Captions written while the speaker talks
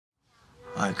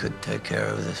I could take care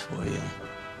of this for you.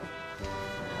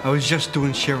 I was just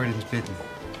doing Sheridan's bidding.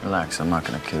 Relax, I'm not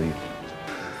gonna kill you.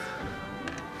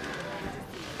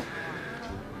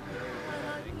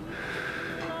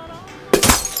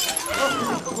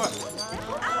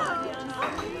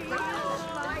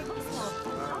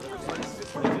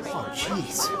 Oh,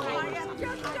 jeez.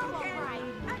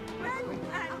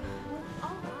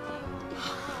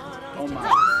 Oh my.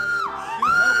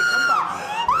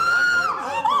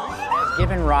 Has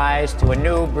given rise to a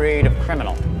new breed of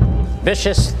criminal.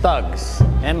 Vicious thugs,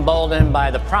 emboldened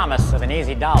by the promise of an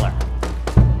easy dollar.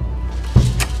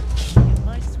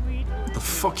 What the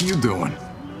fuck are you doing?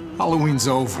 Halloween's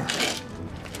over.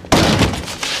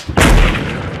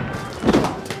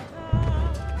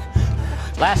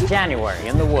 Last January,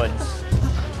 in the woods,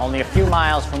 only a few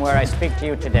miles from where I speak to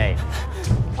you today,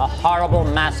 a horrible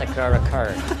massacre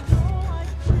occurred.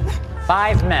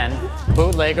 5 men,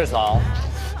 bootleggers all,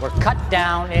 were cut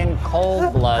down in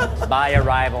cold blood by a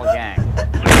rival gang.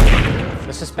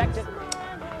 The suspected...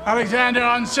 Alexander,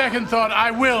 on second thought, I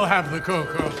will have the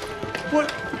cocoa. What?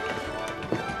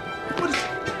 What is...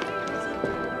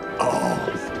 Oh.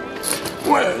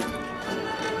 Wait.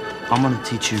 I'm gonna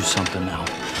teach you something now.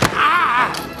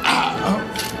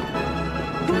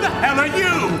 Who the hell are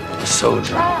you? A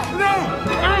soldier. Who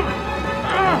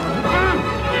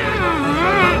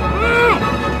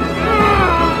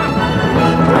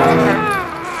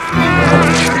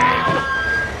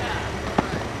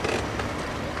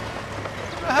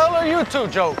the hell are you two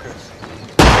jokers?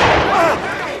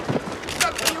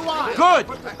 Good!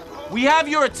 We have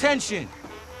your attention.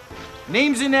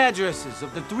 Names and addresses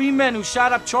of the 3 men who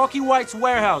shot up Chalky White's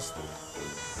warehouse. What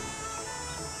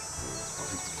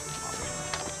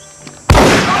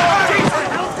the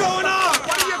hell's going on?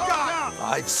 What do you got?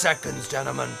 5 seconds,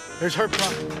 gentlemen. Here's her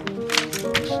property.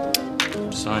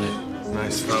 Sign it.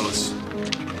 Nice fellas.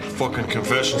 Fucking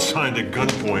confession signed at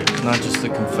gunpoint. Not just a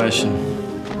confession.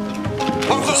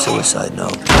 It's a suicide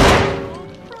note.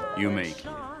 You make.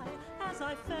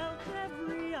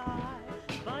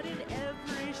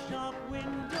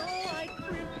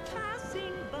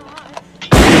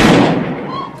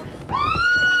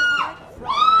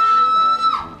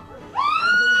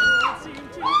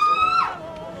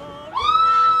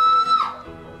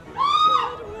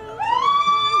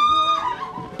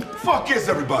 Fuck is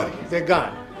everybody? They're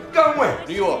gone. Gone where?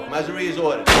 New York, Mazaria's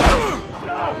orders.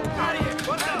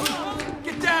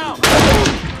 Get down!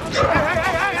 Hey!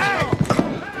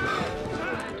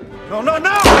 No!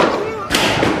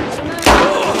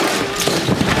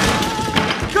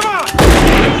 Come on!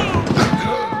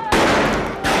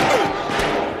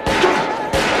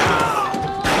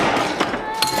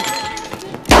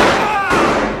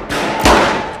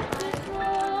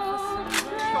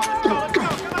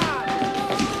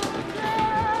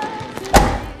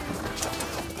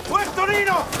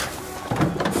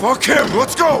 Fuck him,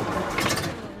 let's go!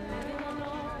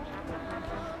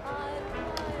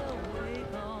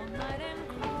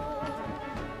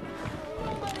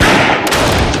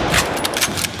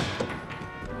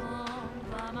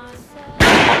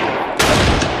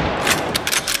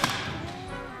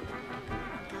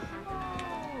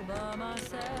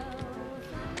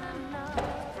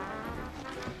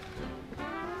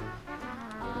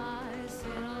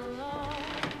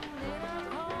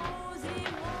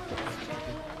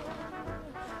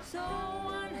 So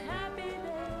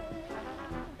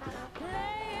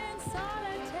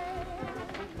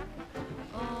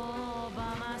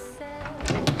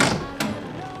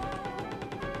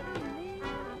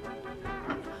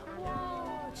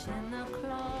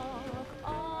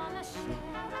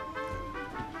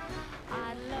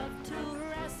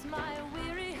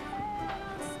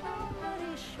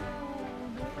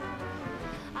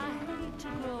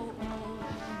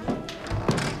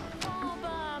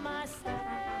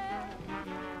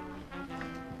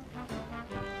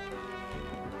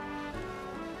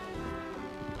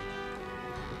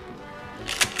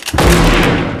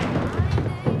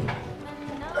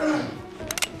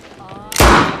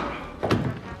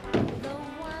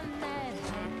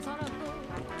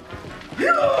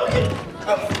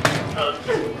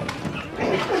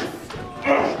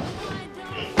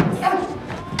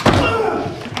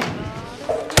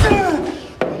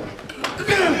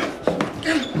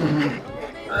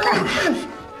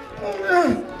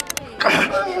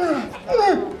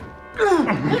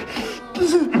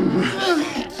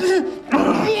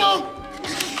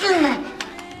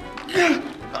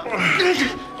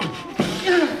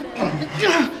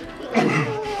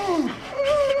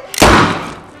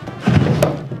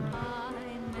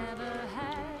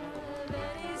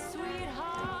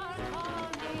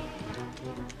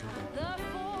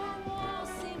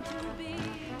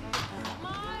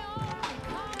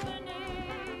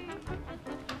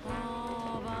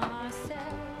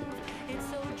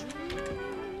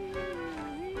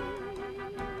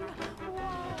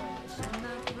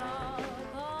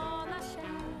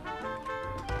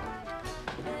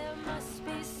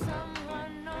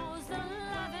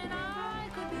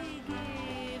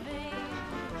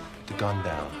gun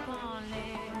down.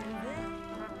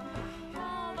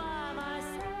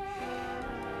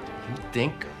 You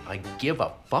think I give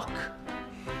a fuck?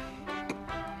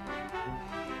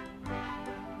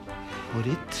 Put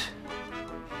it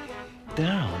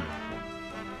down.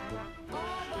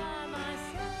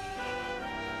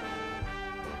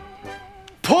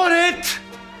 Put it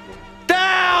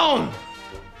down!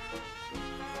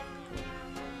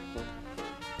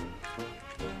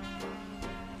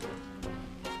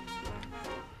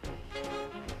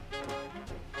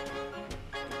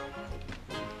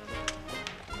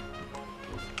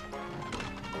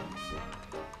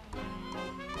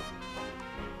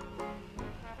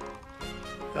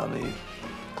 Tell me,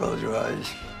 close your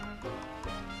eyes.